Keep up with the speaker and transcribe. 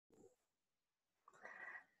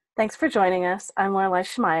Thanks for joining us. I'm Lorelei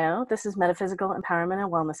Shimayo. This is Metaphysical Empowerment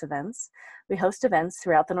and Wellness Events. We host events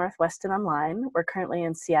throughout the Northwest and online. We're currently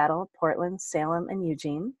in Seattle, Portland, Salem, and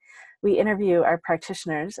Eugene. We interview our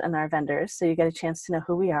practitioners and our vendors, so you get a chance to know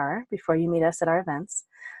who we are before you meet us at our events.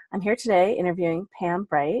 I'm here today interviewing Pam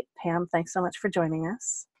Bright. Pam, thanks so much for joining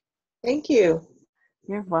us. Thank you.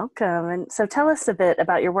 You're welcome. And so tell us a bit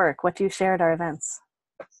about your work. What do you share at our events?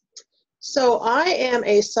 So I am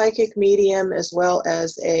a psychic medium as well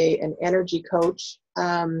as an energy coach.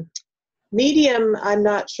 Medium, I'm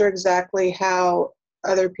not sure exactly how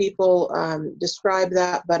other people describe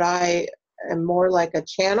that, but I am more like a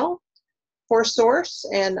channel for Source,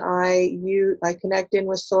 and I connect in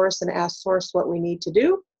with Source and ask Source what we need to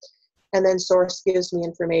do, and then Source gives me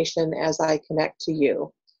information as I connect to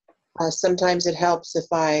you. Sometimes it helps if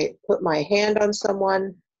I put my hand on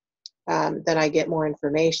someone, then I get more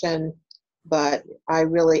information, but I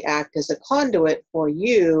really act as a conduit for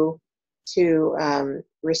you to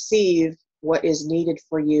receive what is needed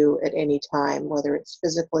for you at any time, whether it's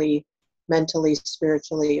physically, mentally,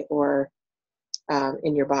 spiritually, or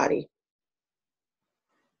in your body.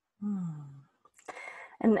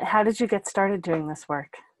 And how did you get started doing this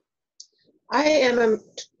work? I am a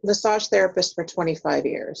massage therapist for 25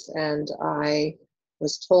 years, and I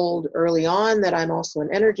was told early on that I'm also an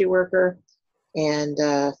energy worker, and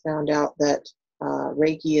found out that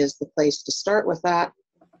Reiki is the place to start with that.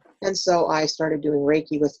 And so I started doing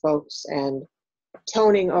Reiki with folks and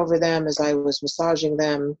toning over them as I was massaging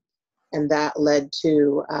them, and that led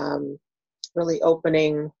to really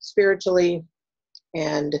opening spiritually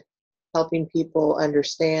and helping people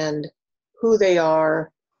understand who they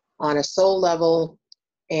are on a soul level,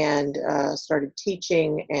 and started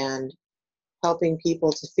teaching and helping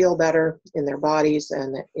people to feel better in their bodies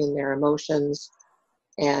and in their emotions.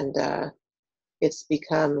 And it's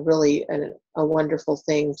become really a wonderful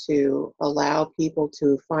thing to allow people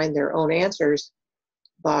to find their own answers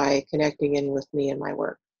by connecting in with me and my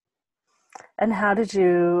work. And how did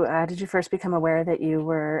you first become aware that you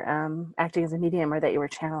were acting as a medium or that you were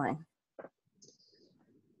channeling?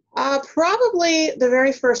 Probably the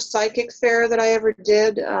very first psychic fair that I ever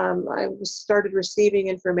did. I started receiving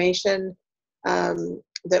information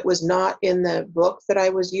that was not in the book that I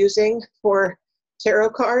was using for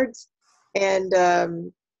tarot cards,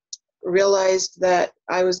 and realized that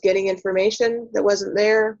I was getting information that wasn't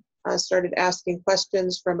there. I started asking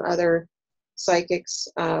questions from other psychics,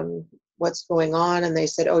 what's going on, and they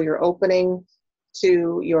said, oh, you're opening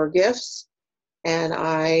to your gifts. And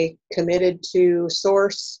I committed to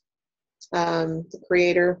Source, the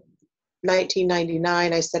creator.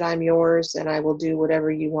 1999, I said, I'm yours, and I will do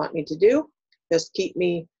whatever you want me to do. Just keep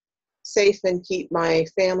me safe and keep my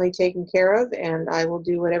family taken care of, and I will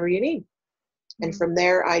do whatever you need. And from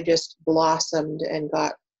there, I just blossomed and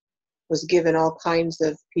was given all kinds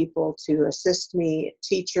of people to assist me,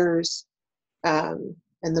 teachers. And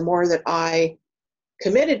the more that I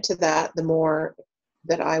committed to that, the more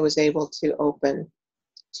that I was able to open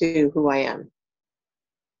to who I am.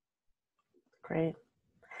 Great.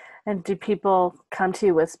 And do people come to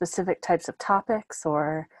you with specific types of topics,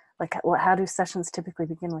 or how do sessions typically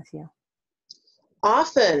begin with you?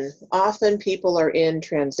 Often people are in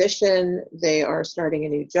transition. They are starting a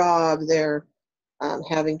new job. They're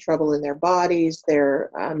having trouble in their bodies.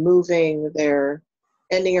 They're moving. They're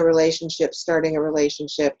ending a relationship, starting a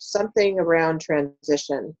relationship. Something around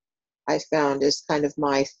transition, I found, is kind of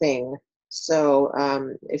my thing. So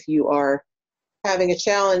if you are having a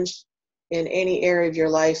challenge in any area of your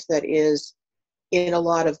life that is in a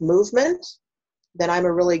lot of movement, then I'm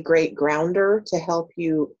a really great grounder to help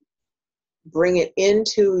you bring it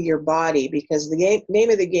into your body, because the name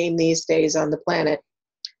of the game these days on the planet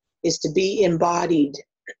is to be embodied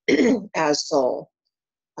as soul,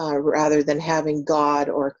 rather than having God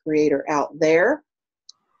or creator out there.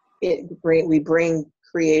 We bring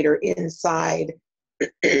creator inside,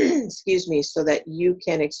 excuse me, so that you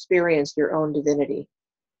can experience your own divinity.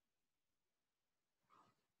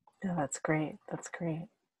 Oh, that's great. That's great.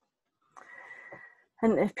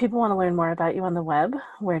 And if people want to learn more about you on the web,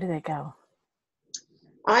 where do they go?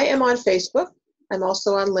 I am on Facebook. I'm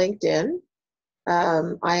also on LinkedIn.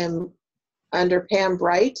 I am under Pam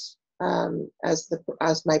Bright as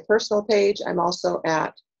my personal page. I'm also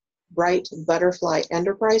at Bright Butterfly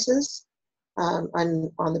Enterprises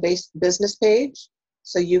on the business page,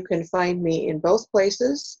 so you can find me in both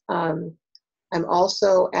places. I'm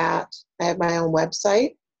also I have my own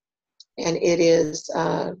website, and it is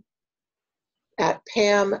at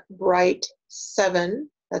Pam Bright 7.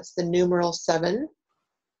 That's the numeral 7.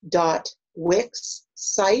 .wixsite.com.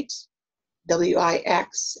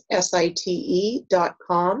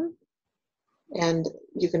 wixsite.com, and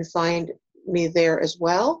you can find me there as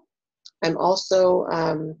well. I'm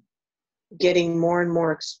also getting more and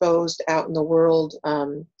more exposed out in the world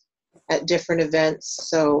at different events.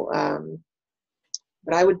 So,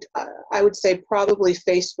 but I would say probably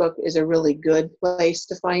Facebook is a really good place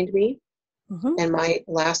to find me. Mm-hmm. And my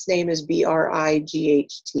last name is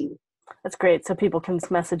Bright. That's great. So people can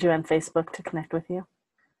message you on Facebook to connect with you.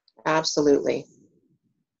 Absolutely.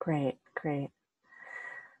 Great, great.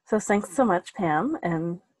 So thanks so much, Pam,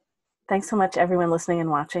 and thanks so much everyone listening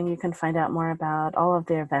and watching. You can find out more about all of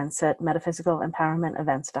the events at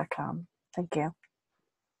metaphysicalempowermentevents.com. Thank you.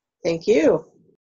 Thank you.